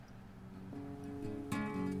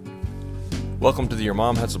Welcome to the Your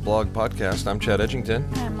Mom Has a Blog podcast. I'm Chad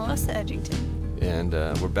Edgington. I'm Melissa Edgington. And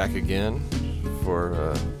we're back again for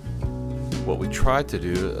what we try to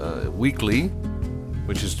do weekly,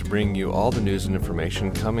 which is to bring you all the news and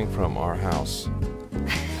information coming from our house.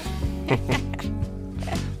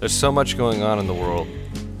 There's so much going on in the world.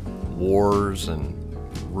 Wars and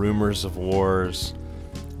rumors of wars.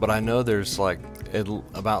 But I know there's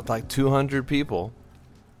about 200 people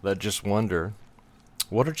that just wonder,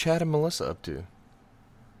 what are Chad and Melissa up to?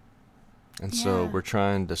 And so we're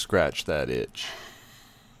trying to scratch that itch.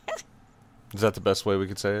 Is that the best way we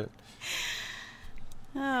could say it?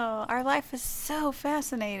 Oh, our life is so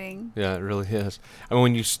fascinating. Yeah, it really is. I mean,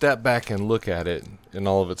 when you step back and look at it in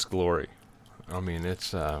all of its glory, I mean,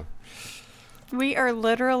 it's... We are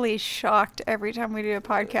literally shocked every time we do a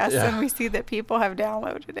podcast and we see that people have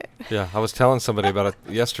downloaded it. Yeah, I was telling somebody about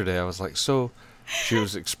it yesterday. I was like, so... She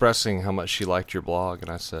was expressing how much she liked your blog, and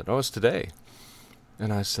I said, oh, it's today.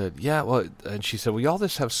 And I said, yeah, well, and she said, well, y'all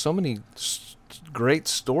just have so many great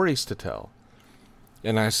stories to tell.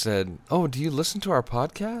 And I said, oh, do you listen to our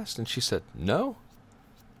podcast? And she said, no.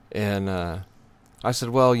 And I said,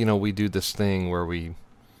 well, we do this thing where we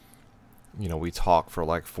talk for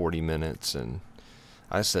like 40 minutes. And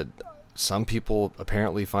I said, some people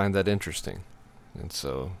apparently find that interesting. And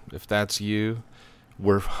so if that's you,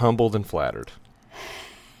 we're humbled and flattered.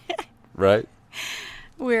 Right?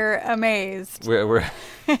 We're amazed. We are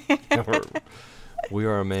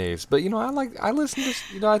amazed. But I listen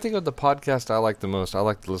to I think of the podcast I like the most. I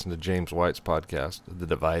like to listen to James White's podcast, The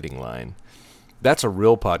Dividing Line. That's a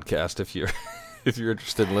real podcast if you're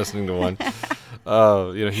interested in listening to one.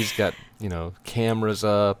 He's got, cameras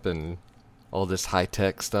up and all this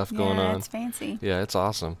high-tech stuff going on. Yeah, it's fancy. Yeah, it's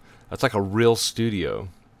awesome. It's like a real studio,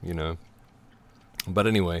 But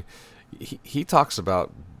anyway, he talks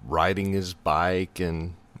about riding his bike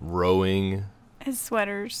and rowing. His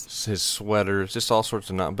sweaters, just all sorts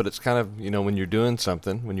of but it's kind of, when you're doing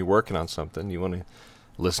something, when you're working on something, you want to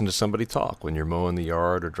listen to somebody talk when you're mowing the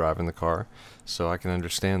yard or driving the car. So I can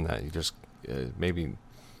understand that. You just, maybe,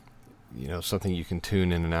 something you can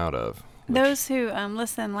tune in and out of. Those who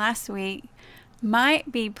listened last week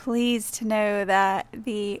might be pleased to know that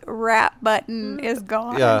the wrap button is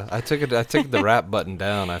gone. Yeah, I took the wrap button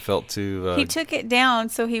down. I felt too... he took it down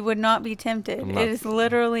so he would not be tempted. It is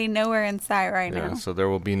literally nowhere in sight right now. So there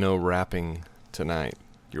will be no wrapping tonight.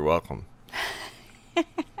 You're welcome.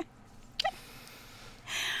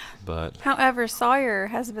 But however, Sawyer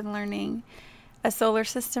has been learning a solar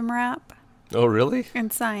system wrap. Oh, really? In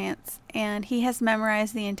science. And he has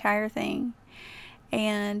memorized the entire thing.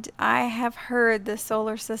 And I have heard the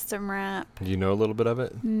solar system rap. Do you know a little bit of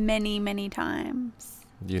it? Many, many times.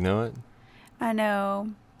 Do you know it? I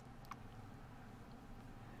know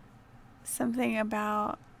something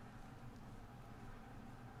about...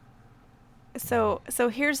 So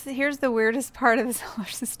here's the weirdest part of the solar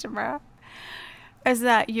system rap. Is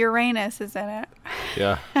that Uranus is in it.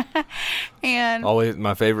 Yeah. And always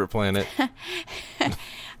my favorite planet.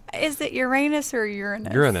 Is it Uranus or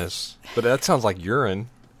Uranus? Uranus. But that sounds like urine.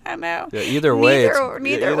 I know. Yeah, either way.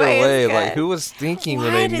 Neither way. Like, who was thinking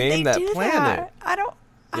when they named that planet? I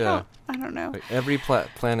don't know. Like, every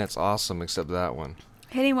planet's awesome except that one.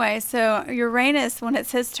 Anyway, so Uranus, when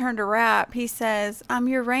it's his turn to rap, he says, I'm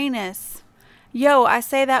Uranus. Yo, I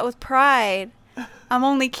say that with pride. I'm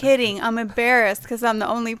only kidding. I'm embarrassed because I'm the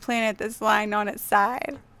only planet that's lying on its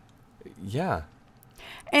side. Yeah.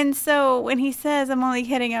 And so when he says, I'm only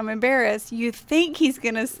kidding, I'm embarrassed, you think he's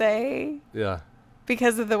going to say, yeah,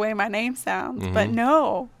 because of the way my name sounds. Mm-hmm. But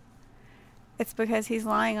no, it's because he's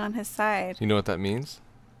lying on his side. You know what that means?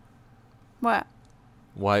 What?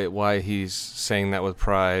 Why he's saying that with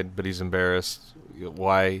pride, but he's embarrassed?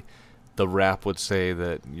 Why the rap would say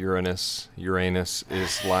that Uranus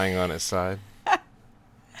is lying on its side?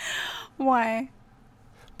 Why?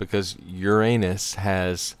 Because Uranus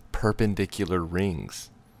has perpendicular rings.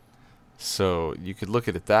 So you could look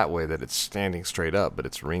at it that way, that it's standing straight up, but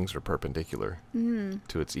its rings are perpendicular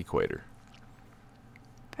to its equator.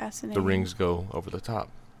 Fascinating. The rings go over the top.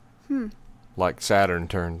 Like Saturn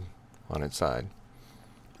turned on its side.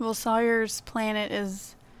 Well, Sawyer's planet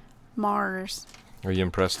is Mars. Are you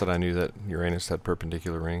impressed that I knew that Uranus had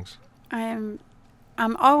perpendicular rings? I'm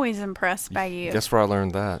always impressed by you. Guess where I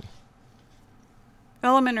learned that?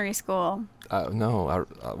 Elementary school. No,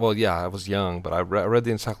 I was young, but I read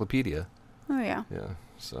the encyclopedia. Oh, yeah. Yeah,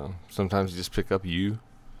 so sometimes you just pick up U,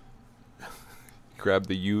 grab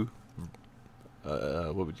the U.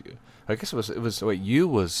 What would you? I guess it was. Wait, U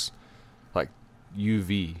was like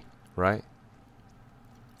UV, right?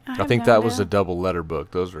 I think that was a double letter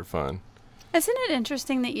book. Those were fun. Isn't it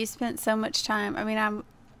interesting that you spent so much time? I mean,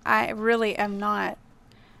 I really am not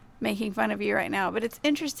making fun of you right now, but it's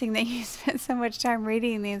interesting that you spent so much time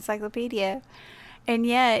reading the encyclopedia, and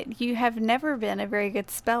yet you have never been a very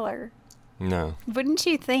good speller. No. Wouldn't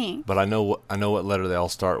you think? But I know what letter they all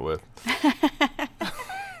start with.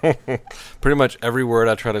 Pretty much every word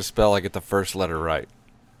I try to spell, I get the first letter right.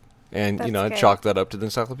 And, That's I good. chalk that up to the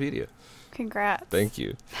encyclopedia. Congrats. Thank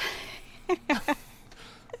you.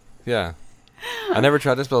 Yeah. I never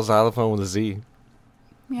tried to spell xylophone with a Z.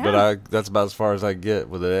 Yeah. But that's about as far as I get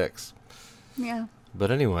with an X. Yeah.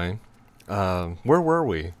 But anyway, where were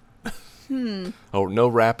we? Oh, no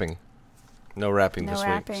rapping. No rapping No this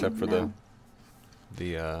rapping, week, except for no.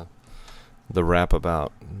 the rap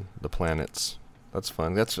about the planets. That's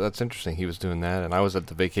fun. That's interesting. He was doing that, and I was at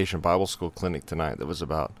the Vacation Bible School clinic tonight. That was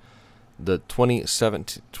about the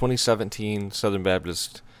 2017 Southern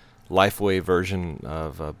Baptist Lifeway version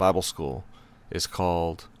of Bible School is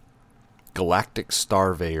called Galactic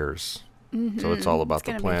Starveyors. So it's all about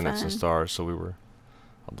the planets and stars. So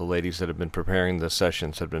the ladies that had been preparing the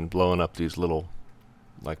sessions had been blowing up these little,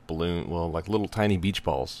 like little tiny beach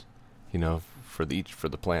balls, for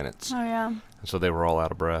the planets. Oh yeah. And so they were all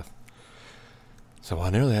out of breath. So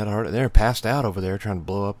I nearly they were passed out over there trying to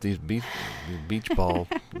blow up these beach ball.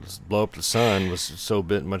 Blow up the sun was so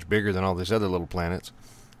much bigger than all these other little planets.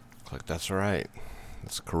 It's like, that's right.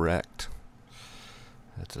 That's correct.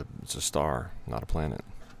 It's a star, not a planet.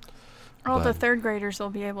 All But- the third graders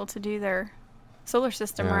will be able to do their solar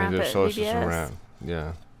system ramp their at solar VBS. system ramp.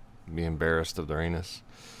 Yeah. Be embarrassed of their anus.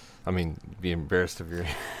 I mean, be embarrassed of your...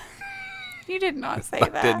 You did not say I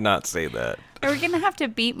that. did not say that. Are we going to have to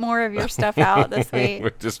beat more of your stuff out this week?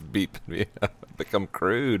 We're just beeping me. Become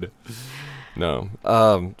crude. No.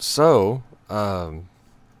 Let's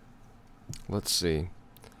see.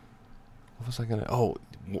 What was I going to... Oh,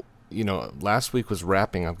 last week was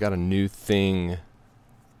rapping. I've got a new thing.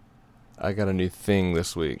 I got a new thing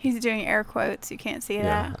this week. He's doing air quotes. You can't see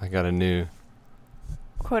Yeah, that. I got a new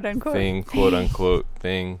Quote unquote. thing, quote unquote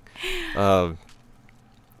thing,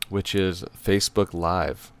 which is Facebook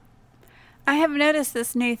Live. I have noticed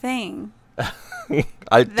this new thing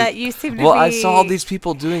I that you seem to be... Well, I saw all these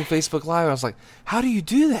people doing Facebook Live. I was like, how do you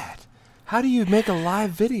do that? How do you make a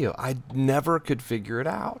live video? I never could figure it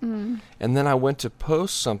out. And then I went to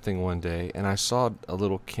post something one day, and I saw a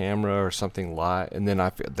little camera or something live, and then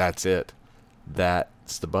that's it.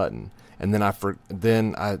 That's the button. And then I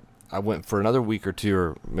went for another week or two,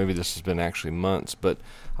 or maybe this has been actually months, but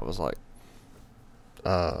I was like,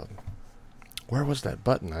 where was that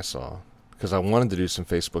button I saw? Because I wanted to do some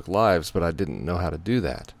Facebook Lives, but I didn't know how to do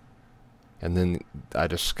that. And then I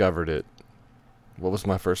discovered it. What was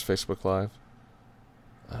my first Facebook Live?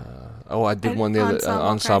 I did one the other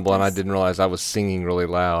ensemble, and I didn't realize I was singing really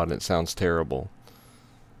loud, and it sounds terrible.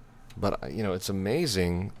 But it's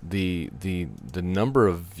amazing the number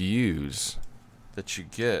of views that you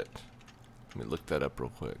get. Let me look that up real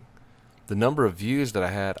quick. The number of views that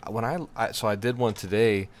I had when I did one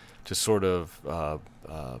today to sort of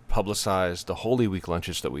publicize the Holy Week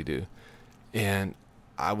lunches that we do, and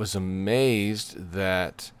I was amazed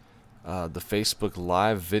that the Facebook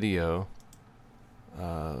Live video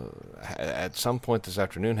at some point this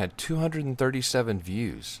afternoon had 237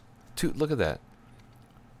 views. Look at that.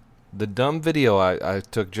 The dumb video I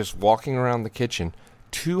took just walking around the kitchen,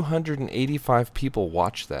 285 people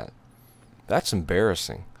watched that. That's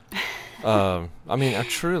embarrassing. I mean, I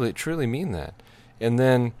truly mean that. And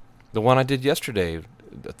then the one I did yesterday,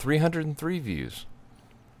 303 views.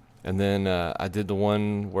 And then I did the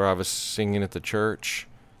one where I was singing at the church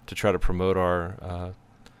to try to promote our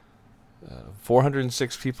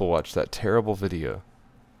 406 people watched that terrible video.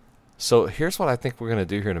 So here's what I think we're going to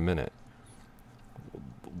do here in a minute.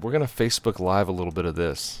 We're going to Facebook Live a little bit of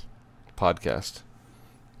this podcast.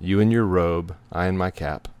 You in your robe, I in my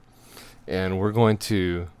cap. And we're going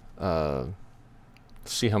to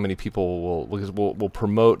see how many people we'll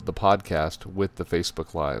promote the podcast with the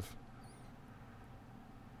Facebook Live.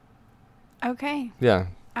 Okay. Yeah.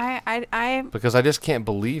 I Because I just can't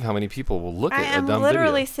believe how many people will look at a dumb video. am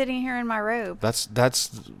literally sitting here in my robe. That's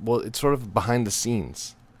it's sort of behind the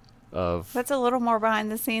scenes of. That's a little more behind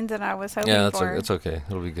the scenes than I was hoping for. It's okay.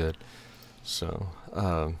 It'll be good. So,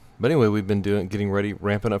 but anyway, we've been getting ready,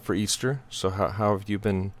 ramping up for Easter. So how have you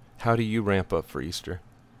been? How do you ramp up for Easter?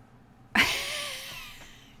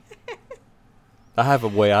 I have a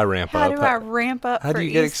way I ramp up. How do I ramp up for Easter? How do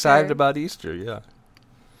you get excited about Easter? Yeah.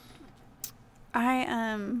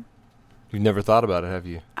 You've never thought about it, have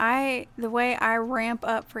you? The way I ramp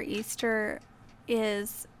up for Easter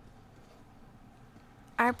is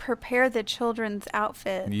I prepare the children's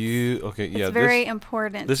outfits. Okay, yeah. It's very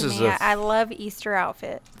important this to is me. I love Easter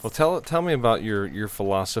outfits. Well, tell me about your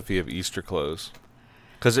philosophy of Easter clothes,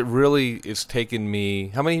 because it really is taken me.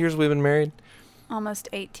 How many years have we been married? Almost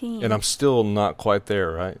 18. And I'm still not quite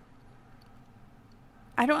there, right?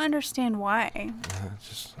 I don't understand why.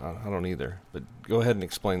 I don't either. But go ahead and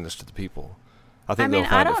explain this to the people. I think mean, they'll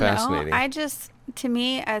find I it don't fascinating. know. To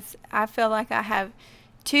me, I feel like I have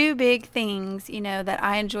two big things, that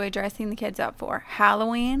I enjoy dressing the kids up for: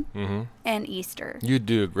 Halloween and Easter. You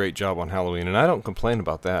do a great job on Halloween, and I don't complain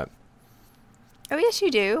about that. Oh, yes,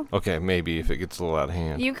 you do. Okay, maybe if it gets a little out of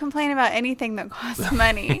hand. You complain about anything that costs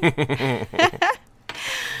money.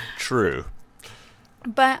 True.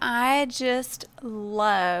 But I just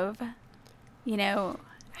love,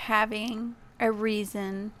 having a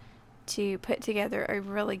reason to put together a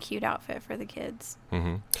really cute outfit for the kids.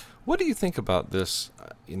 Mm-hmm. What do you think about this?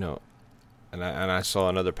 And I saw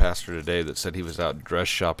another pastor today that said he was out dress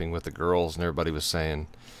shopping with the girls, and everybody was saying,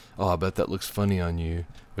 "Oh, I bet that looks funny on you,"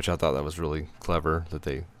 which I thought that was really clever that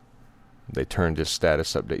they turned his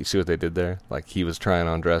status update. You see what they did there? Like he was trying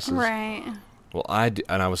on dresses. Right. Well,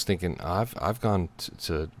 I was thinking I've gone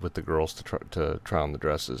to with the girls to try on the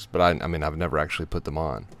dresses, but I mean I've never actually put them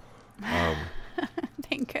on.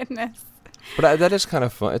 Thank goodness. But that is kind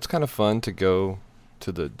of fun. It's kind of fun to go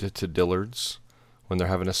to Dillard's when they're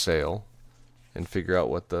having a sale and figure out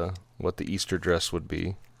what the Easter dress would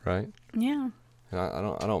be, right? Yeah. And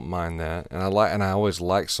I don't mind that, and I always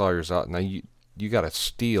like Sawyer's outfit. Now you got a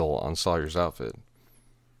steal on Sawyer's outfit.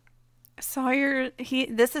 Sawyer,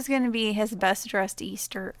 this is going to be his best dressed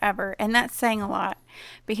Easter ever, and that's saying a lot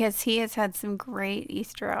because he has had some great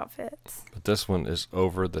Easter outfits. But this one is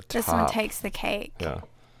over the top. This one takes the cake. Yeah.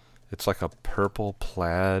 It's like a purple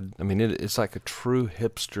plaid. I mean, it's like a true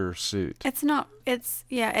hipster suit. It's not. It's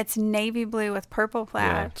navy blue with purple plaid.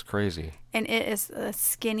 Yeah, it's crazy. And it is a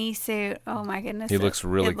skinny suit. Oh my goodness! He looks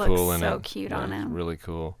really cool in it. So cute on him. Really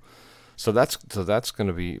cool. So that's going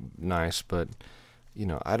to be nice, but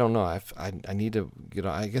I don't know. I need to.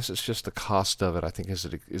 I guess it's just the cost of it. I think is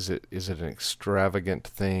it an extravagant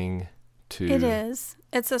thing to? It is.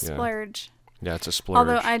 It's a splurge. Yeah, it's a splurge.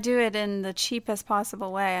 Although I do it in the cheapest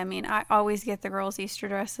possible way. I mean, I always get the girls' Easter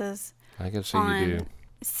dresses. I can see you do.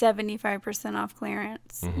 75% off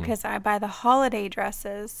clearance because I buy the holiday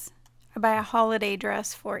dresses. I buy a holiday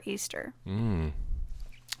dress for Easter. Smart.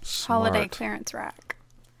 Holiday clearance rack.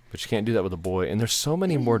 But you can't do that with a boy. And there's so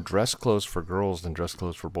many more dress clothes for girls than dress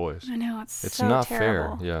clothes for boys. I know, it's so not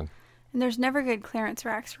terrible. fair. Yeah. And there's never good clearance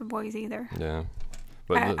racks for boys either. Yeah.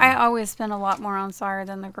 But I always spend a lot more on Sawyer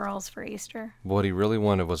than the girls for Easter. What he really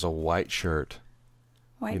wanted was a white shirt.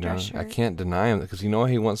 White dress shirt. I can't deny him because why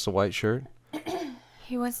he wants the white shirt?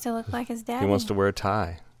 He wants to look like his daddy. He wants to wear a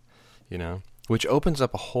tie, which opens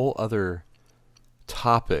up a whole other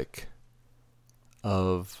topic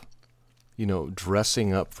of,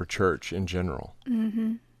 dressing up for church in general.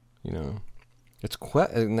 Mm-hmm.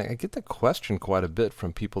 And I get that question quite a bit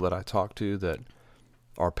from people that I talk to that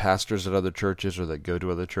are pastors at other churches or that go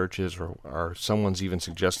to other churches or someone's even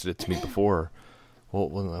suggested it to me before.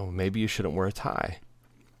 Well, maybe you shouldn't wear a tie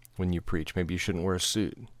when you preach. Maybe you shouldn't wear a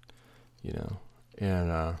suit,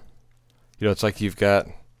 And, it's like you've got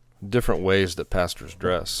different ways that pastors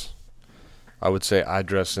dress. I would say I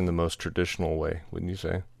dress in the most traditional way, wouldn't you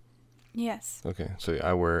say? Yes. Okay, so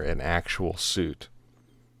I wear an actual suit,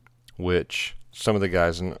 which some of the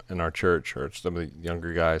guys in our church or some of the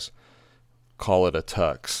younger guys call it a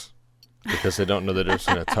tux because they don't know the difference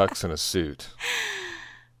between a tux and a suit,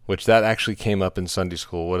 which that actually came up in Sunday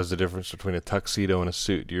school. What is the difference between a tuxedo and a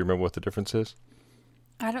suit? Do you remember what the difference is?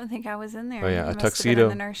 I don't think I was in there. Oh yeah, a tuxedo. In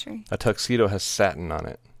the nursery. A tuxedo has satin on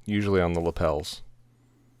it, usually on the lapels.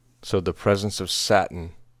 So the presence of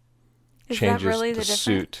satin changes really the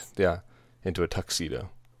suit, into a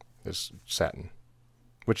tuxedo. Is satin,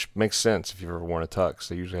 which makes sense if you've ever worn a tux.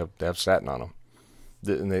 They usually have satin on them,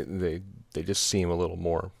 and they just seem a little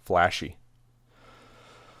more flashy.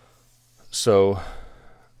 So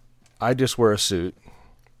I just wear a suit.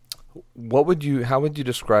 How would you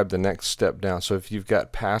describe the next step down? So if you've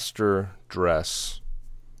got pastor dress,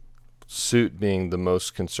 suit being the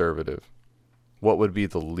most conservative, what would be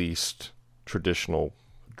the least traditional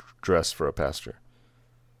dress for a pastor?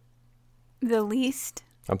 The least?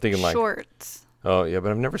 I'm thinking like shorts. Oh yeah,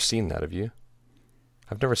 but I've never seen that. Have you?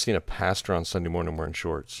 I've never seen a pastor on Sunday morning wearing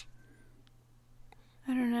shorts.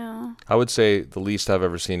 I don't know. I would say the least I've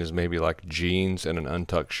ever seen is maybe like jeans and an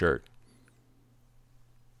untucked shirt.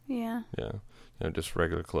 Yeah. Yeah. Just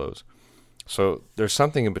regular clothes. So there's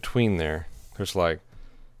something in between there. There's like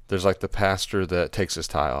the pastor that takes his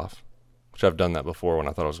tie off. which I've done that before when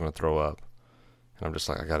I thought I was going to throw up. And I'm just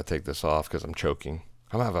like, I got to take this off because I'm choking.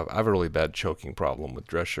 I have a really bad choking problem with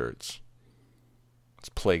dress shirts. It's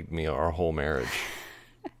plagued me our whole marriage.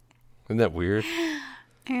 Isn't that weird?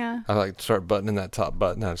 Yeah. I like start buttoning that top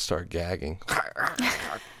button and I start gagging.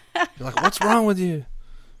 You're like, what's wrong with you?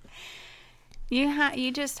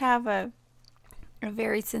 You just have a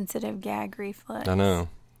very sensitive gag reflex. I know.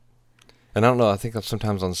 And I don't know, I think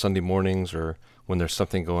sometimes on Sunday mornings or when there's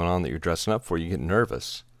something going on that you're dressing up for, you get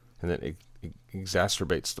nervous. And then it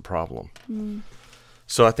exacerbates the problem. Mm.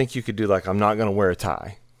 So I think you could do like, I'm not going to wear a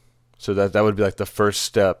tie. So that would be like the first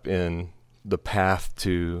step in the path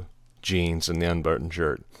to jeans and the unbuttoned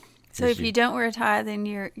shirt. So if you don't wear a tie, then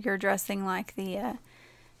you're dressing like the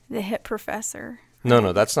hip professor.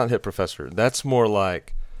 No, that's not hip professor. That's more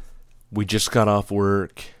like we just got off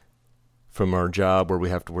work from our job where we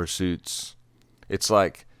have to wear suits. It's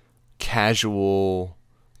like casual,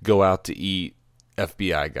 go out to eat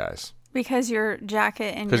FBI guys. Because your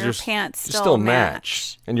jacket and your pants still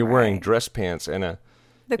match. And you're wearing dress pants and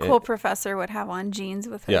the cool professor would have on jeans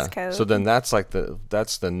with his coat. So then that's like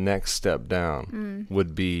that's the next step down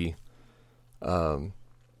would be the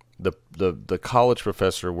college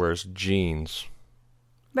professor wears jeans.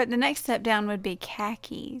 But the next step down would be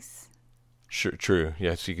khakis. Sure, true.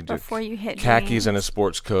 Yes, you could do before you hit khakis jeans. And a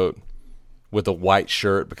sports coat with a white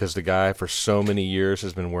shirt because the guy for so many years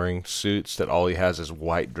has been wearing suits that all he has is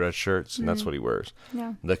white dress shirts and that's what he wears.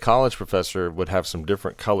 Yeah. The college professor would have some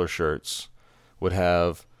different color shirts, would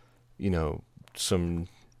have, some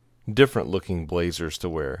different looking blazers to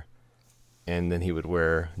wear. And then he would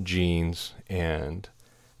wear jeans and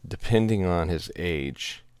depending on his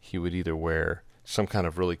age, he would either wear some kind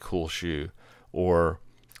of really cool shoe or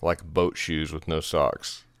like boat shoes with no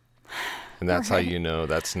socks. And that's how you know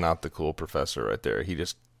that's not the cool professor right there.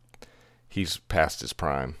 He's past his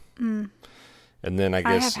prime. Mm. And then I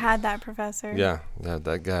guess I have had that professor. Yeah,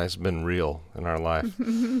 that guy's been real in our life.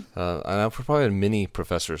 And I've probably had many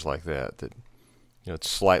professors like that it's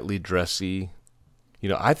slightly dressy.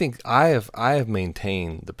 I think I have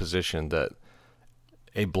maintained the position that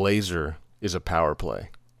a blazer is a power play.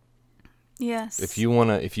 Yes. If you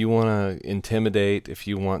wanna intimidate, if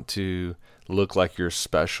you want to look like you're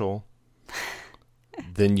special,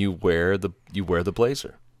 then you wear the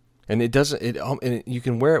blazer, and you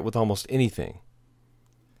can wear it with almost anything.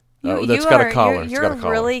 That's got a collar. You're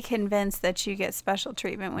really convinced that you get special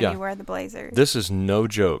treatment when you wear the blazer. This is no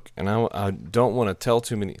joke, and I don't want to tell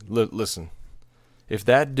too many. Listen, if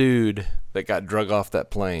that dude that got drug off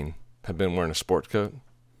that plane had been wearing a sport coat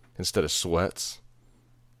instead of sweats,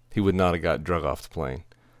 he would not have got drug off the plane.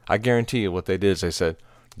 I guarantee you what they did is they said,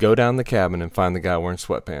 go down the cabin and find the guy wearing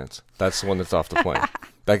sweatpants. That's the one that's off the plane.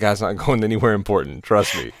 That guy's not going anywhere important.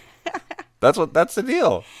 Trust me. That's the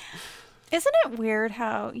deal. Isn't it weird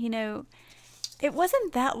how, it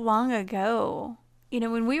wasn't that long ago,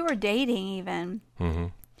 when we were dating even,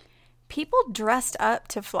 people dressed up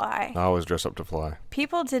to fly. I always dress up to fly.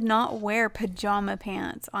 People did not wear pajama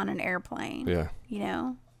pants on an airplane.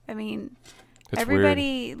 Yeah. I mean, it's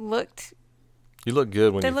everybody weird. looked... You look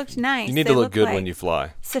good when they looked nice. You need to look good when you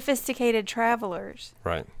fly. Sophisticated travelers.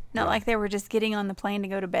 Right. Not like they were just getting on the plane to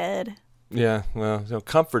go to bed. Yeah, well,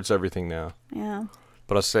 comfort's everything now. Yeah.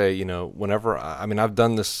 But I say, whenever, I've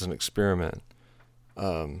done this as an experiment.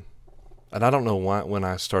 And I don't know why, when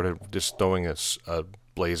I started just throwing a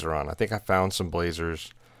blazer on. I think I found some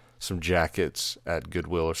blazers, some jackets at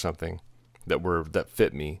Goodwill or something that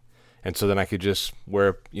fit me. And so then I could just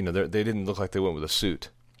wear, they didn't look like they went with a suit.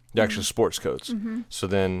 They're actually sports coats. Mm-hmm. So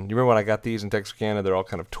then, you remember when I got these in Texarkana? They're all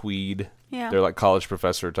kind of tweed. Yeah. They're like college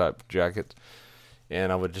professor type jackets.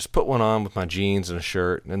 And I would just put one on with my jeans and a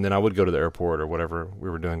shirt. And then I would go to the airport or whatever we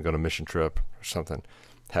were doing, go on a mission trip or something,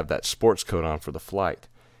 have that sports coat on for the flight.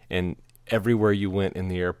 And everywhere you went in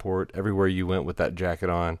the airport, everywhere you went with that jacket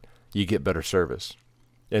on, you get better service.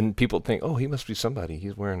 And people think, oh, he must be somebody.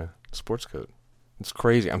 He's wearing a sports coat. It's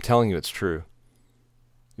crazy. I'm telling you, it's true.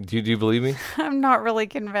 Do you believe me? I'm not really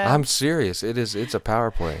convinced. I'm serious. It's a power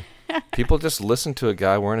play. People just listen to a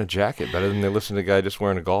guy wearing a jacket better than they listen to a guy just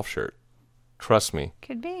wearing a golf shirt. Trust me.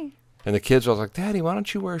 Could be. And the kids are like, Daddy, why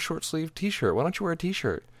don't you wear a short sleeve T-shirt? Why don't you wear a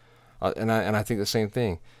T-shirt? And I think the same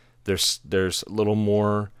thing. There's a little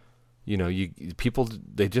more, people,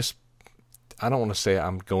 they just, I don't want to say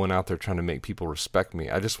I'm going out there trying to make people respect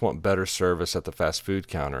me. I just want better service at the fast food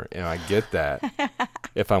counter. And I get that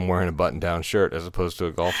if I'm wearing a button-down shirt as opposed to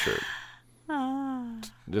a golf shirt. I'm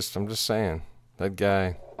just saying. That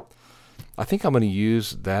guy, I think I'm going to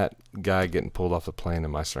use that guy getting pulled off the plane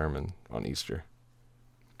in my sermon on Easter.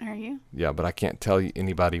 Are you? Yeah, but I can't tell you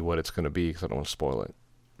anybody what it's going to be because I don't want to spoil it.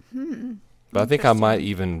 But I think I might Interesting.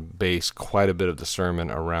 even base quite a bit of the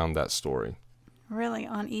sermon around that story Really,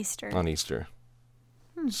 on Easter. on Easter.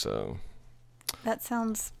 So, That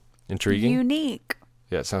sounds intriguing? unique,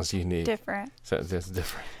 Yeah, it sounds unique. different. It's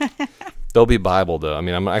different. There'll be Bible, though. I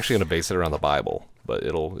mean, I'm actually going to base it around the Bible, but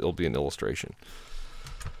it'll be an illustration.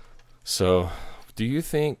 So, do you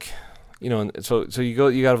think, and so you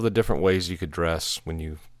got the different ways you could dress when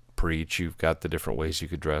you preach. You've got the different ways you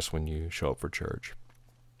could dress when you show up for church.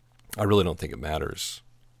 I really don't think it matters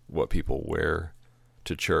what people wear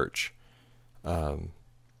to church.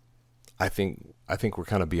 I think we're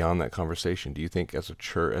kind of beyond that conversation. Do you think as a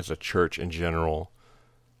church in general,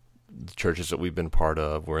 the churches that we've been part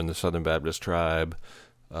of, we're in the Southern Baptist Tribe,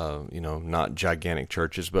 not gigantic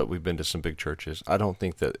churches, but we've been to some big churches. I don't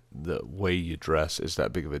think that the way you dress is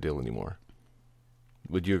that big of a deal anymore.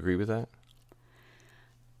 Would you agree with that?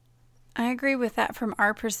 I agree with that from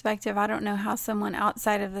our perspective. I don't know how someone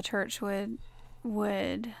outside of the church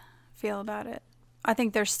would feel about it. I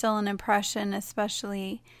think there's still an impression,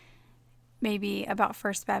 especially maybe about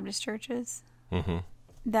First Baptist churches,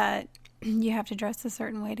 that you have to dress a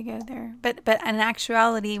certain way to go there. But in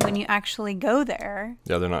actuality, when you actually go there,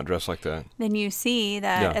 Yeah, they're not dressed like that. then you see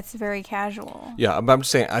that Yeah. it's very casual. Yeah, but I'm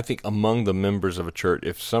just saying, I think among the members of a church,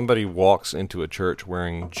 if somebody walks into a church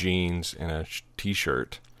wearing jeans and a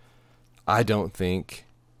t-shirt, I don't think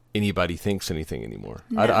anybody thinks anything anymore.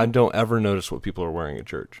 No. I don't ever notice what people are wearing at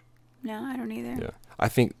church. No, I don't either. Yeah, I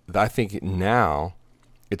think now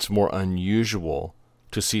it's more unusual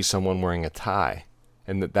to see someone wearing a tie,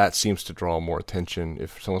 and that seems to draw more attention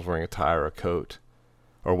if someone's wearing a tie or a coat,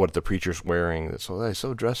 or what the preacher's wearing. That's they're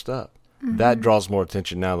so dressed up. That draws more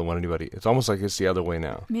attention now than what anybody. It's almost like it's the other way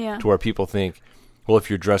now. Yeah. To where people think, well, if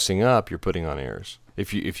you're dressing up, you're putting on airs.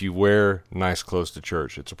 If you wear nice clothes to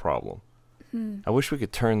church, it's a problem. I wish we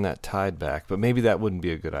could turn that tide back, but maybe that wouldn't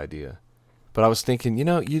be a good idea. But I was thinking,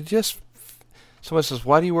 somebody says,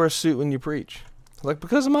 why do you wear a suit when you preach? I'm like,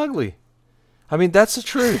 because I'm ugly. I mean, that's the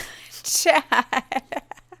truth. Chad.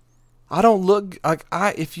 I don't look like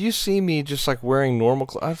if you see me just like wearing normal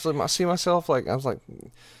clothes, I see myself like, I was like,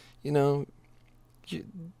 you don't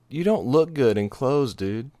look good in clothes,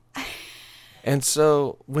 dude. And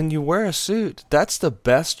so when you wear a suit, that's the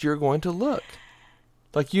best you're going to look.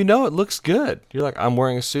 Like, it looks good. You're like, I'm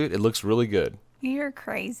wearing a suit. It looks really good. You're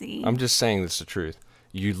crazy. I'm just saying this is the truth.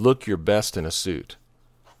 You look your best in a suit.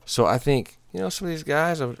 So I think, some of these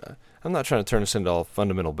guys, I'm not trying to turn this into all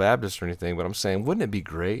fundamental Baptist or anything, but I'm saying, wouldn't it be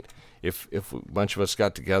great if a bunch of us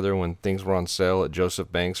got together when things were on sale at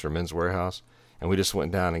Joseph Banks or Men's Warehouse, and we just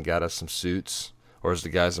went down and got us some suits, or as the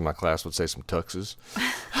guys in my class would say, some tuxes.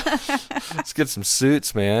 Let's get some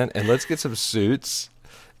suits, man, and let's get some suits,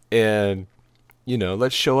 and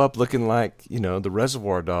let's show up looking like, the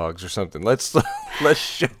Reservoir Dogs or something. Let's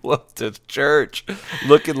show up to church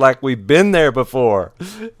looking like we've been there before.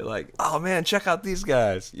 Like, oh man, check out these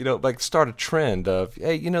guys. Like start a trend of,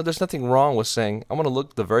 hey, there's nothing wrong with saying, I'm going to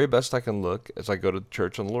look the very best I can look as I go to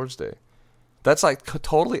church on the Lord's Day. That's like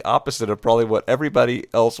totally opposite of probably what everybody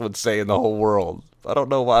else would say in the whole world. I don't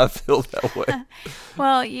know why I feel that way.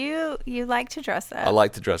 Well, you like to dress up. I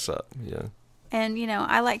like to dress up, yeah. And,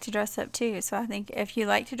 I like to dress up too. So I think if you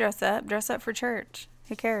like to dress up for church.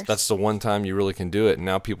 Who cares? That's the one time you really can do it. And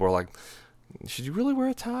now people are like, should you really wear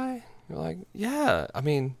a tie? You're like, yeah. I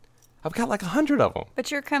mean, I've got like 100 of them.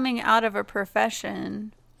 But you're coming out of a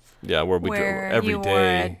profession Yeah, where every you wore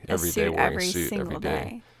day a suit wearing a every suit single every day.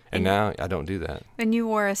 day. And now I don't do that. And you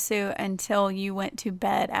wore a suit until you went to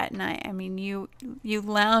bed at night. I mean, you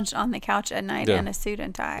lounged on the couch at night in a suit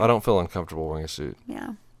and tie. I don't feel uncomfortable wearing a suit.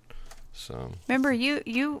 Yeah. So. Remember,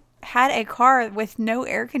 you had a car with no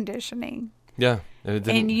air conditioning. Yeah. And it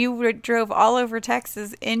didn't. And you drove all over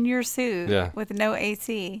Texas in your suit with no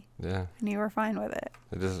AC. Yeah. And you were fine with it.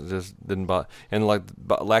 It just didn't bother. And like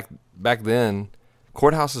back then,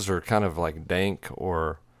 courthouses are kind of like dank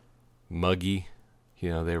or muggy.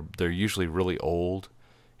 They're usually really old,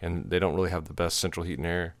 and they don't really have the best central heat and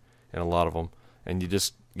air in a lot of them. And you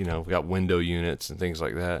just, got window units and things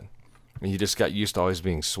like that. And you just got used to always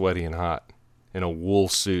being sweaty and hot in a wool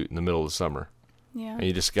suit in the middle of the summer. Yeah. And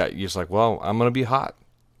you're just like, well, I'm going to be hot.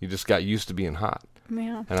 You just got used to being hot.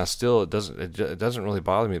 Yeah. And it doesn't really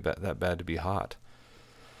bother me that bad to be hot.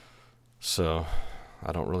 So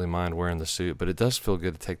I don't really mind wearing the suit, but it does feel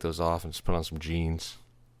good to take those off and just put on some jeans,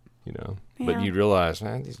 Yeah. But you realize,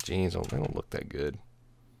 man, these jeans they don't look that good.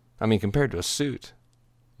 I mean, compared to a suit,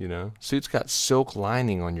 suit's got silk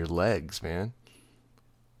lining on your legs, man.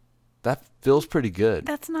 That feels pretty good.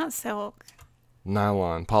 That's not silk.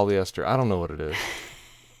 Nylon, polyester, I don't know what it is.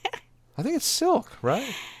 I think it's silk,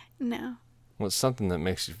 right? No. Well, it's something that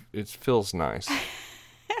makes you. It feels nice.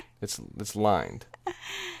 It's lined.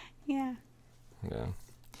 Yeah. Yeah.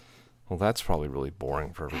 Well, that's probably really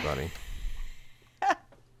boring for everybody.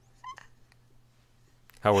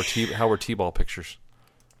 How were T-ball pictures?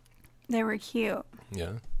 They were cute.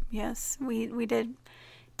 Yeah. Yes, we did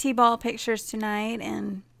T-ball pictures tonight,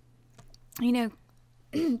 and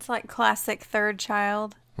it's like classic third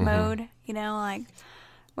child mode. Like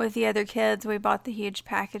with the other kids, we bought the huge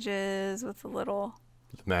packages with the little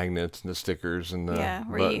magnets and the stickers and the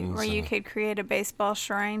where you could create a baseball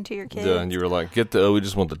shrine to your kids. Yeah, and you were like, we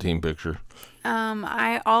just want the team picture. All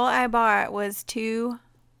I bought was 2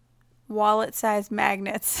 wallet-sized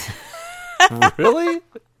magnets. Really?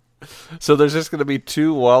 So there's just going to be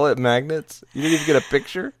 2 wallet magnets? You didn't even get a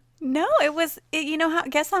picture? No,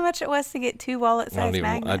 guess how much it was to get 2 wallet-sized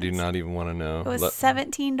magnets? I do not even want to know. It was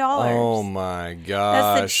 $17. Oh my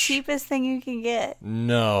gosh. That's the cheapest thing you can get.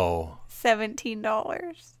 No.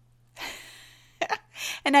 $17.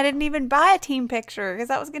 And I didn't even buy a team picture because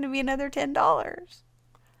that was going to be another $10.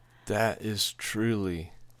 That is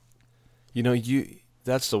truly,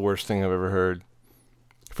 that's the worst thing I've ever heard.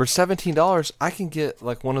 For $17, I can get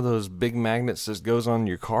like one of those big magnets that goes on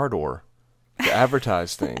your car door to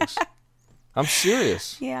advertise things. I'm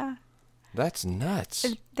serious. Yeah. That's nuts.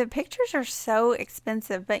 The pictures are so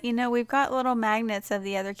expensive, but we've got little magnets of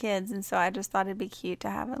the other kids, and so I just thought it'd be cute to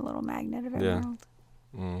have a little magnet of Emerald.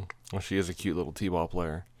 Well, she is a cute little T-ball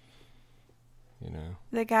player.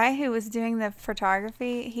 The guy who was doing the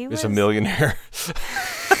photography, he's a millionaire.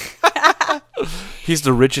 He's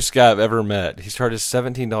the richest guy I've ever met. He charges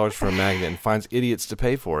 $17 for a magnet and finds idiots to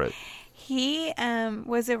pay for it. He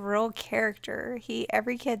was a real character.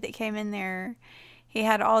 Every kid that came in there, he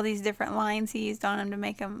had all these different lines he used on them to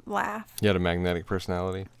make them laugh. He had a magnetic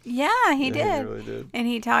personality. Yeah, he did. He really did. And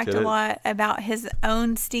he talked a lot about his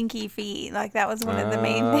own stinky feet. Like that was one of the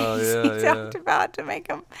main things he talked about to make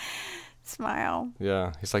him smile.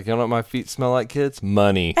 Yeah. He's like, you know what my feet smell like, kids?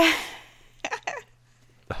 Money.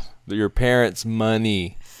 Your parents'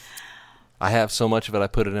 money. I have so much of it, I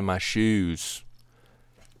put it in my shoes.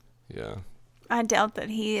 Yeah. I doubt that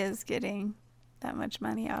he is getting that much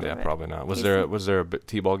money out of it. Yeah, probably not. Was there a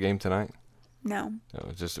T-ball game tonight? No.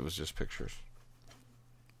 It was just pictures.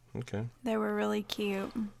 Okay. They were really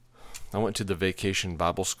cute. I went to the Vacation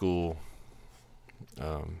Bible School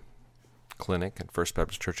clinic at First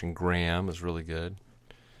Baptist Church in Graham. It was really good.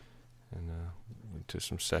 And went to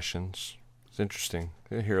some sessions. It's interesting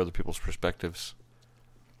to hear other people's perspectives.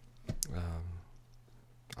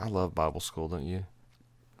 I love Bible school, don't you?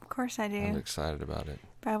 Of course I do. I'm excited about it.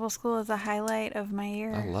 Bible school is a highlight of my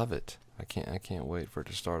year. I love it. I can't wait for it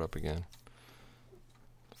to start up again.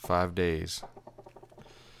 5 days.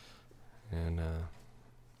 And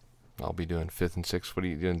I'll be doing 5th and 6th. What are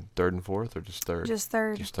you doing, 3rd and 4th, or just 3rd? Just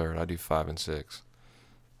 3rd. Just 3rd. I do 5 and 6.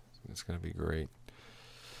 It's going to be great.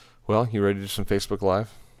 Well, you ready to do some Facebook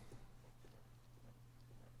Live?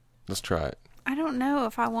 Let's try it. I don't know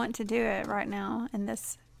if I want to do it right now in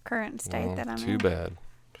this current state that I'm in. Too bad.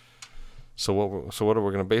 So what we're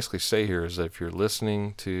going to basically say here is that if you're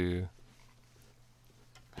listening, yeah,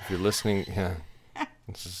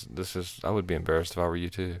 this is I would be embarrassed if I were you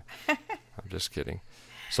too. I'm just kidding.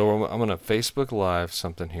 So I'm going to Facebook Live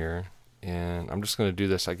something here, and I'm just going to do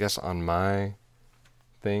this, I guess, on my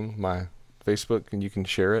thing, my Facebook, and you can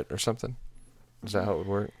share it or something. Is that how it would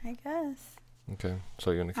work? I guess. Okay.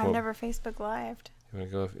 So you're going to come I've never Facebook Lived. You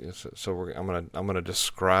want to go? So I'm gonna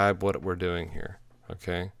describe what we're doing here.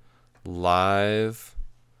 Okay. Live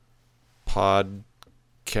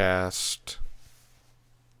podcast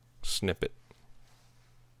snippet.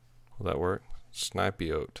 Will that work?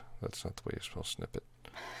 Snipey-oat. That's not the way you spell snippet.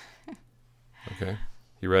 Okay.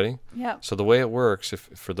 You ready? Yep. So the way it works,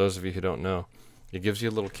 for those of you who don't know, it gives you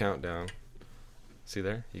a little countdown. See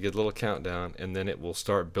there? You get a little countdown, and then it will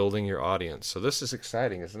start building your audience. So this is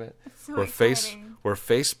exciting, isn't it? It's so exciting. We're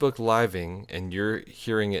Facebook Living, and you're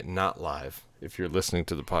hearing it not live if you're listening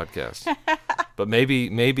to the podcast. But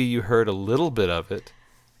maybe you heard a little bit of it,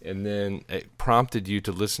 and then it prompted you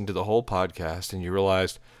to listen to the whole podcast, and you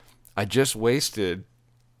realized, I just wasted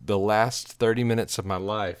the last 30 minutes of my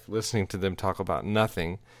life listening to them talk about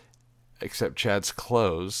nothing except Chad's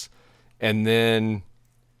clothes, and then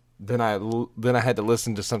I had to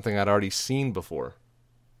listen to something I'd already seen before.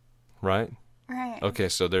 Right? Right. Okay,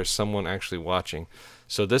 so there's someone actually watching.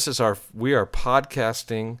 So we are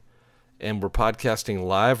podcasting, and we're podcasting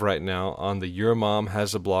live right now on the Your Mom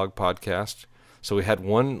Has a Blog podcast. So we had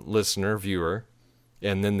one viewer,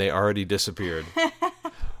 and then they already disappeared.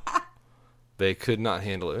 They could not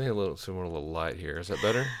handle it. Maybe a little light here. Is that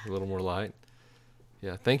better? A little more light?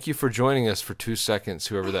 Yeah, thank you for joining us for 2 seconds,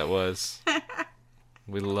 whoever that was.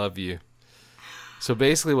 We love you. So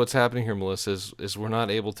basically what's happening here, Melissa, is we're not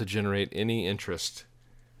able to generate any interest.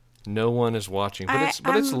 No one is watching. But it's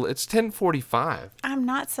 10:45. I'm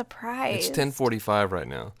not surprised. It's 10:45 right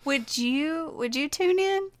now. Would you tune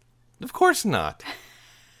in? Of course not.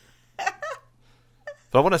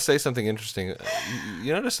 But I want to say something interesting.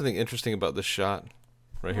 You notice something interesting about this shot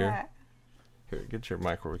right here? What? Here, get your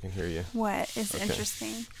mic where we can hear you. What is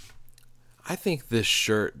interesting? I think this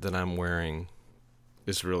shirt that I'm wearing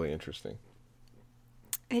is really interesting.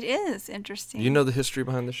 It is interesting. You know the history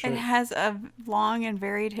behind this shirt? It has a long and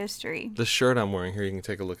varied history. The shirt I'm wearing here, you can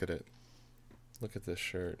take a look at it. Look at this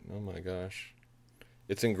shirt. Oh my gosh.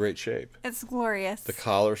 It's in great shape. It's glorious. The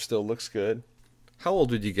collar still looks good. How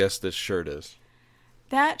old would you guess this shirt is?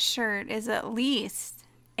 That shirt is at least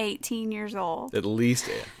 18 years old. At least.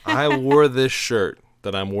 I wore this shirt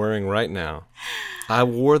that I'm wearing right now. I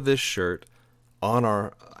wore this shirt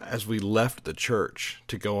as we left the church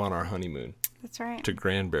to go on our honeymoon. That's right. To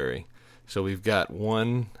Granbury. So we've got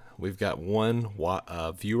one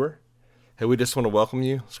viewer. Hey, we just want to welcome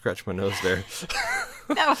you. Scratch my nose there.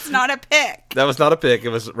 That was not a pick. That was not a pick. It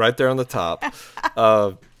was right there on the top.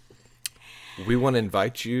 We want to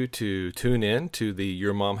invite you to tune in to the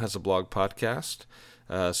Your Mom Has a Blog podcast.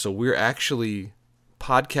 So we're actually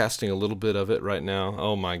podcasting a little bit of it right now.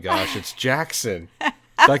 Oh my gosh, it's Jackson.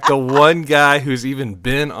 Like the one guy who's even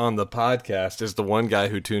been on the podcast is the one guy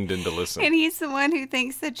who tuned in to listen. And he's the one who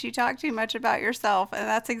thinks that you talk too much about yourself, and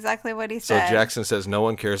that's exactly what he said. So Jackson says, no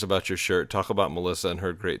one cares about your shirt. Talk about Melissa and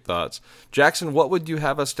her great thoughts. Jackson, what would you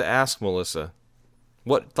have us to ask Melissa?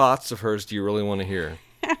 What thoughts of hers do you really want to hear?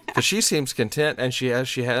 Because she seems content, and she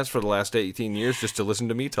has for the last 18 years just to listen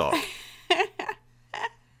to me talk.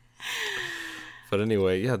 But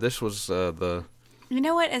anyway, yeah, this was the... You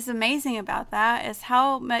know what is amazing about that is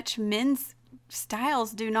how much men's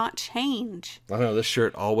styles do not change. I know, this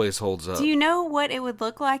shirt always holds up. Do you know what it would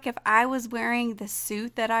look like if I was wearing the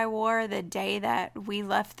suit that I wore the day that we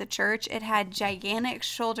left the church? It had gigantic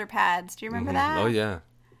shoulder pads. Do you remember that? Oh, yeah.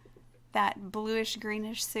 That bluish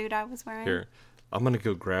greenish suit I was wearing. Here, I'm going to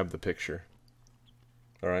go grab the picture.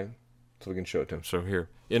 All right? So we can show it to him. So here,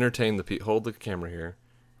 entertain the people. Hold the camera here.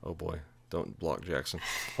 Oh, boy. Don't block Jackson.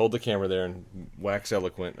 Hold the camera there and wax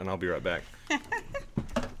eloquent, and I'll be right back.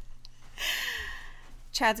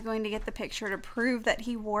 Chad's going to get the picture to prove that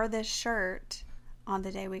he wore this shirt on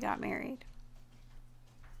the day we got married.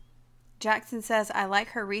 Jackson says, I like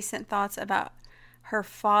her recent thoughts about her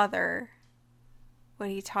father, what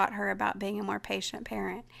he taught her about being a more patient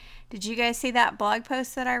parent. Did you guys see that blog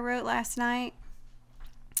post that I wrote last night?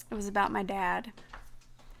 It was about my dad.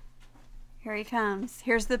 Here he comes.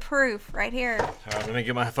 Here's the proof right here. All right, let me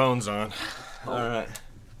get my phones on. All right.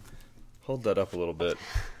 Hold that up a little bit.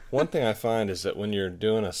 One thing I find is that when you're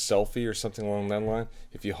doing a selfie or something along that line,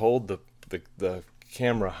 if you hold the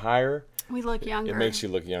camera higher, we look younger. It makes you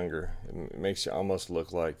look younger. It makes you almost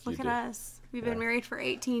look like you do. Look at us. We've been married for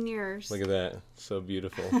 18 years. Look at that. So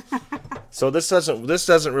beautiful. So this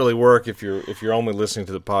doesn't really work if you're only listening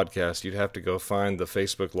to the podcast. You'd have to go find the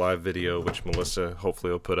Facebook Live video, which Melissa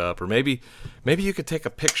hopefully will put up, or maybe you could take a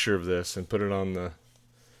picture of this and put it on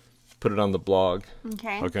the blog.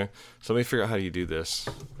 Okay. Okay. So let me figure out how you do this.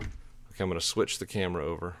 Okay, I'm going to switch the camera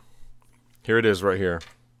over. Here it is right here.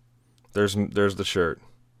 There's the shirt.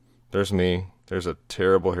 There's me. There's a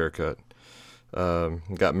terrible haircut.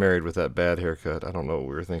 Got married with that bad haircut. I don't know what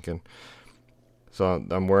we were thinking. So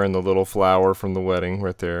I'm wearing the little flower from the wedding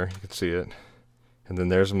right there. You can see it. And then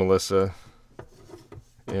there's Melissa.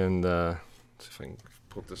 And let's see if I can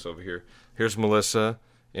put this over here. Here's Melissa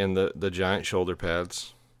in the giant shoulder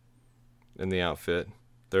pads in the outfit.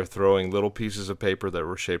 They're throwing little pieces of paper that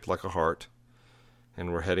were shaped like a heart.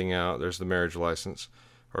 And we're heading out. There's the marriage license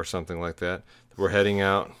or something like that. We're heading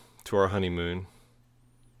out to our honeymoon.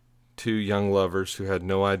 Two young lovers who had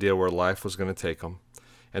no idea where life was going to take them.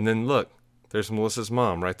 And then look, there's Melissa's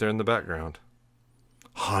mom right there in the background.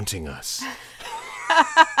 Haunting us.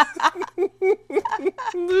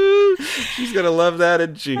 She's going to love that,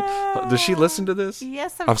 isn't she? Does she listen to this?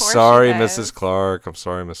 Yes, of I'm course sorry, she does. Mrs. Clark. I'm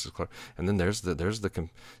sorry, Mrs. Clark. And then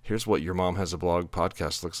here's what Your Mom Has a Blog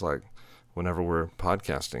podcast looks like whenever we're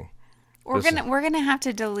podcasting. We're gonna have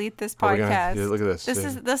to delete this podcast. Look at this.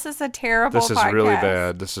 This is a terrible. This is podcast. really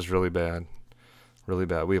bad. This is really bad. Really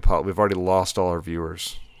bad. We've already lost all our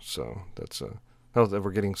viewers, so that's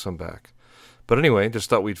we're getting some back. But anyway,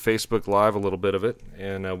 just thought we'd Facebook Live a little bit of it,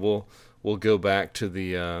 and we'll go back to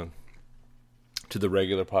the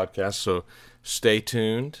regular podcast. So stay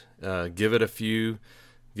tuned. Give it a few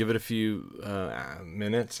Give it a few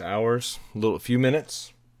minutes, hours, a few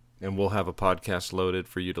minutes, and we'll have a podcast loaded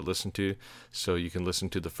for you to listen to. So you can listen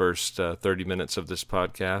to the first 30 minutes of this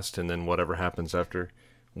podcast, and then whatever happens after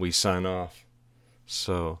we sign off.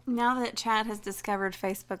 So now that Chad has discovered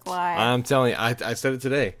Facebook Live, I'm telling you, I said it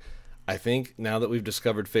today. I think now that we've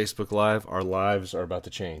discovered Facebook Live, our lives are about to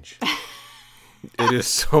change. It is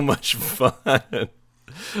so much fun.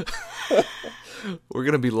 We're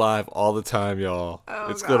going to be live all the time, y'all. Oh,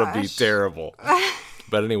 it's going to be terrible.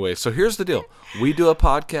 But anyway, so here's the deal. We do a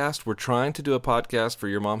podcast. We're trying to do a podcast for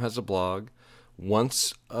Your Mom Has a Blog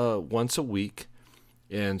once a week.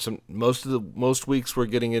 And most weeks we're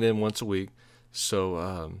getting it in once a week.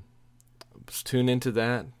 So tune into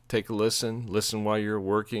that. Take a listen. Listen while you're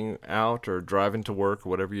working out or driving to work or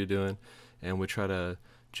whatever you're doing. And we try to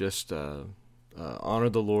just honor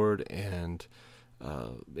the Lord and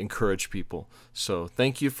encourage people. So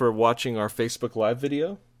thank you for watching our Facebook Live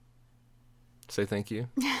video. Say thank you.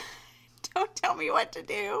 Don't tell me what to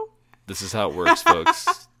do. This is how it works,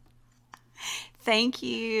 folks. Thank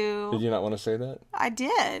you. Did you not want to say that? I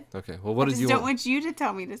did. Okay. Well, what did you don't want you to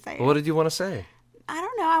tell me to say it. What did you want to say? I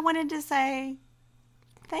don't know. I wanted to say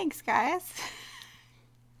thanks, guys.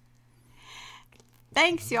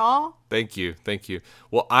 Thanks, y'all. Thank you. Thank you.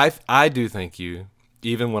 Well, I do thank you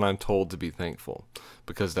even when I'm told to be thankful,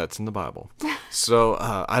 because that's in the Bible. So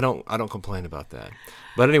I don't complain about that.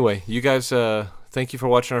 But anyway, you guys, thank you for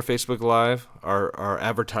watching our Facebook Live, our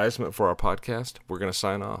advertisement for our podcast. We're going to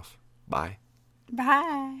sign off. Bye.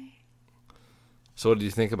 Bye. So what did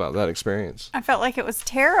you think about that experience? I felt like it was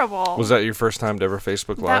terrible. Was that your first time to ever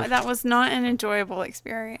Facebook Live? That was not an enjoyable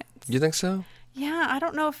experience. You think so? Yeah, I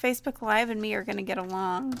don't know if Facebook Live and me are going to get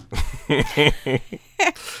along. I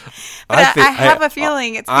have a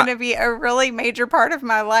feeling it's going to be a really major part of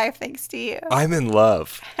my life thanks to you. I'm in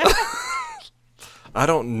love. I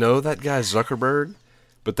don't know that guy Zuckerberg,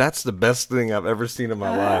 but that's the best thing I've ever seen in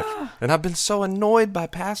my life. And I've been so annoyed by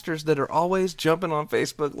pastors that are always jumping on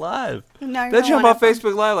Facebook Live. They jump on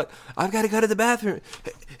Facebook Live like, I've got to go to the bathroom.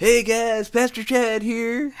 Hey guys, Pastor Chad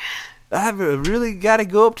here. I've really got to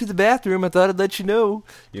go up to the bathroom. I thought I'd let you know.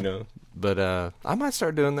 But I might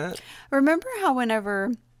start doing that. Remember how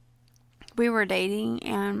whenever we were dating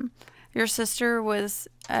and your sister was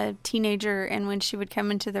a teenager, and when she would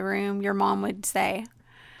come into the room, your mom would say,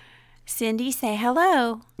 Cindy, say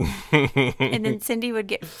hello. And then Cindy would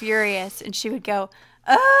get furious and she would go,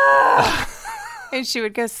 and she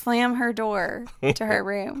would go slam her door to her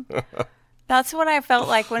room. That's what I felt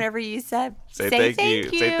like whenever you said, say thank you.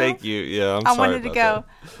 Say thank you. Yeah, I wanted to go,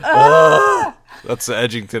 That's the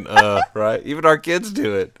Edgington, right? Even our kids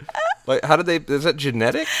do it. Like, is that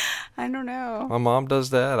genetic? I don't know. My mom does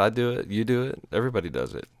that. I do it. You do it. Everybody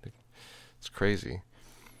does it. It's crazy.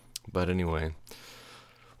 But anyway.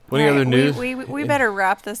 Any other news? We better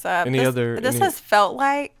wrap this up. This has felt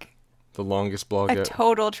like the longest blog a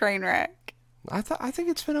total train wreck. I think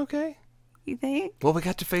it's been okay. You think? Well, we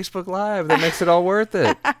got to Facebook Live. That makes it all worth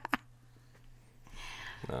it.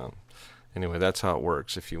 No. Anyway, that's how it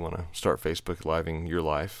works. If you want to start Facebook Living your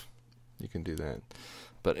life, you can do that.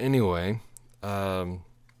 But anyway,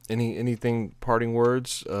 anything parting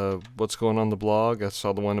words? What's going on the blog? I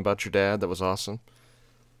saw the one about your dad. That was awesome.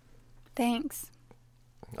 Thanks.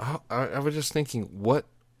 I was just thinking,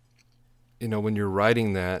 when you're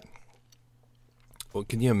writing that, well,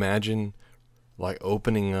 can you imagine, like,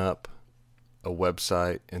 opening up a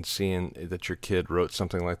website and seeing that your kid wrote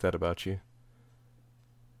something like that about you?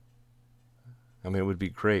 I mean, it would be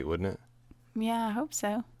great, wouldn't it? Yeah, I hope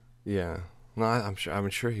so. Yeah. No, I'm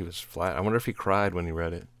sure he was flat. I wonder if he cried when he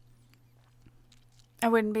read it. I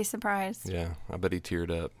wouldn't be surprised. Yeah, I bet he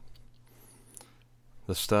teared up.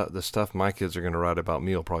 The stuff my kids are going to write about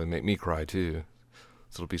me will probably make me cry too.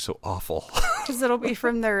 So it'll be so awful. Because it'll be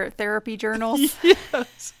from their therapy journals.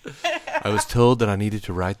 Yes. I was told that I needed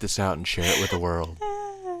to write this out and share it with the world.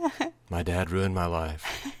 My dad ruined my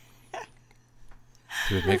life.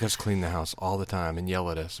 He would make us clean the house all the time and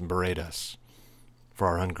yell at us and berate us for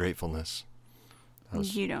our ungratefulness.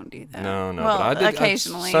 You don't do that. No, well, but I did.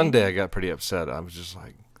 Occasionally. Sunday I got pretty upset. I was just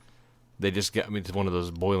like, they just got me to one of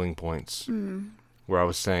those boiling points where I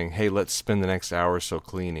was saying, hey, let's spend the next hour or so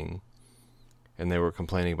cleaning. And they were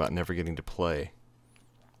complaining about never getting to play.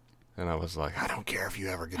 And I was like, I don't care if you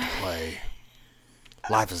ever get to play.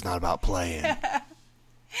 Life is not about playing.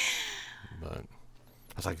 But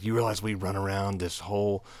I was like, you realize we run around this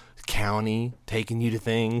whole county taking you to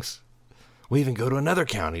things? We even go to another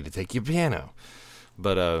county to take you piano.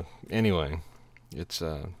 But anyway, it's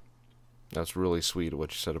that's really sweet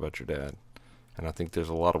what you said about your dad. And I think there's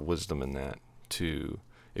a lot of wisdom in that, to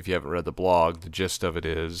if you haven't read the blog, the gist of it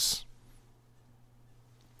is...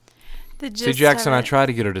 See, Jackson, I try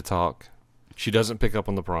to get her to talk. She doesn't pick up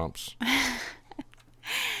on the prompts.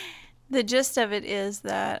 The gist of it is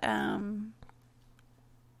that,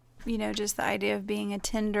 just the idea of being a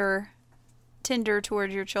tender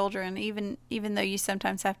toward your children, even though you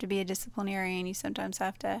sometimes have to be a disciplinarian, you sometimes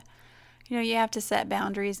have to, you have to set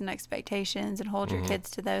boundaries and expectations and hold your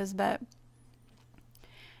kids to those. But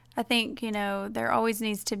I think, there always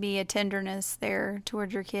needs to be a tenderness there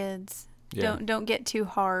toward your kids. Yeah. Don't get too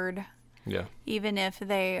hard. Yeah. Even if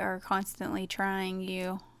they are constantly trying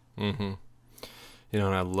you. Mm-hmm. And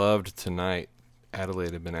I loved tonight,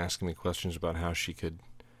 Adelaide had been asking me questions about how she could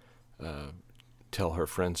tell her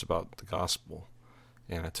friends about the gospel.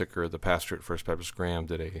 And I took her, the pastor at First Baptist Graham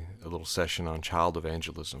did a little session on child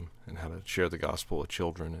evangelism and how to share the gospel with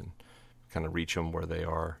children and kind of reach them where they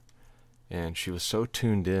are. And she was so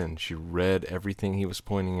tuned in. She read everything he was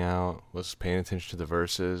pointing out, was paying attention to the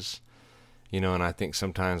verses. And I think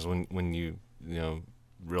sometimes when you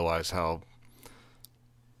realize how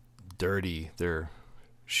dirty their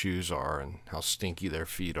shoes are and how stinky their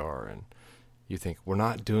feet are, and you think, we're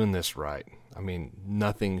not doing this right. I mean,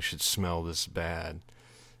 nothing should smell this bad.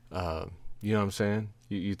 You know what I'm saying?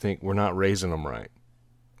 You think we're not raising them right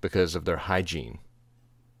because of their hygiene,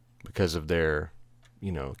 because of their,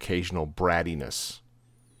 occasional brattiness.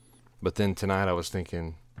 But then tonight I was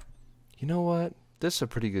thinking, you know what? This is a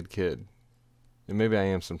pretty good kid. And maybe I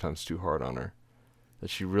am sometimes too hard on her. That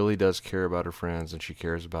she really does care about her friends and she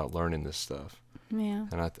cares about learning this stuff. Yeah.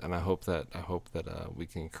 And I hope that we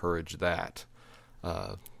can encourage that.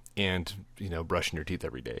 And brushing your teeth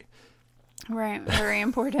every day. Right. Very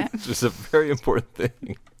important. It's just a very important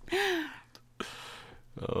thing.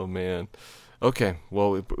 Oh man. Okay.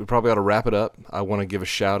 Well, we probably ought to wrap it up. I want to give a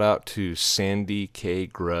shout out to Sandy K.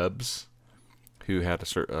 Grubbs, who had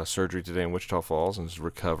a surgery today in Wichita Falls and is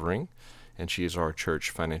recovering. And she is our church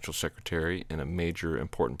financial secretary and a major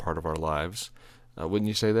important part of our lives. Wouldn't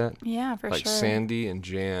you say that? Yeah, for sure. Like Sandy and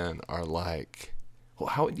Jan are like, well,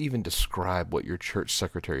 how would you even describe what your church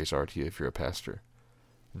secretaries are to you if you're a pastor?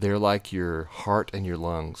 They're like your heart and your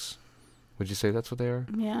lungs. Would you say that's what they are?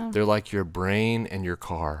 Yeah. They're like your brain and your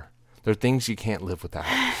car. They're things you can't live without.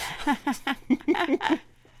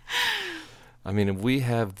 I mean, we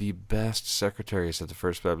have the best secretaries at the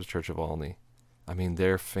First Baptist Church of Olney. I mean,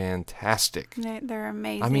 they're fantastic. They're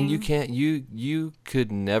amazing. I mean, you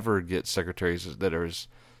could never get secretaries that are as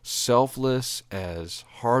selfless, as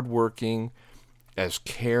hardworking, as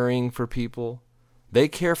caring for people. They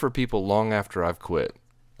care for people long after I've quit.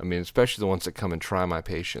 I mean, especially the ones that come and try my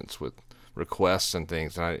patience with requests and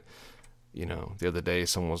things. And the other day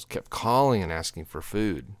someone kept calling and asking for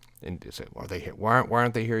food, and they said, "Are they here? Why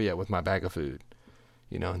aren't they here yet with my bag of food?"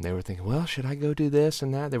 And they were thinking, well, should I go do this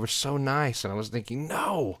and that? They were so nice. And I was thinking,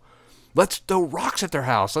 no, let's throw rocks at their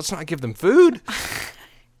house. Let's not give them food.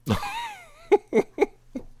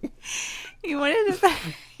 You wanted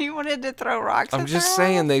to throw rocks at their house? I'm just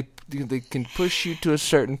saying they can push you to a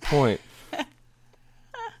certain point.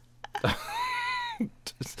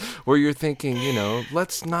 Where you're thinking,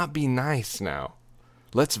 let's not be nice now.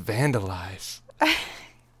 Let's vandalize.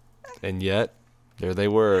 And yet, there they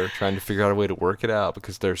were, trying to figure out a way to work it out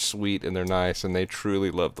because they're sweet and they're nice and they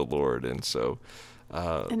truly love the Lord. And so...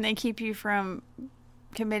 and they keep you from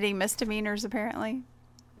committing misdemeanors, apparently?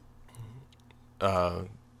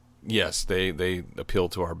 Yes, they appeal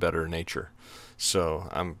to our better nature. So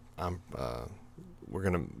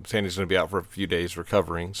Sandy's gonna be out for a few days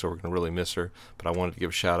recovering, so we're gonna really miss her. But I wanted to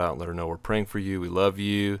give a shout out and let her know we're praying for you. We love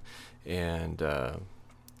you, and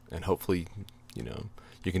hopefully,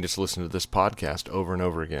 you can just listen to this podcast over and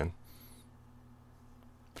over again.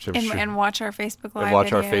 And watch our Facebook Live and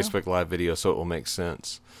watch video. our Facebook Live video so it will make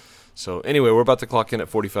sense. So anyway, we're about to clock in at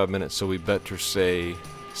 45 minutes, so we better say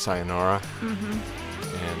sayonara. Mm-hmm.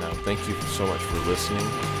 And thank you so much for listening.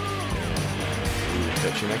 And we will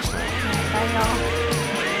catch you next time. Bye, y'all.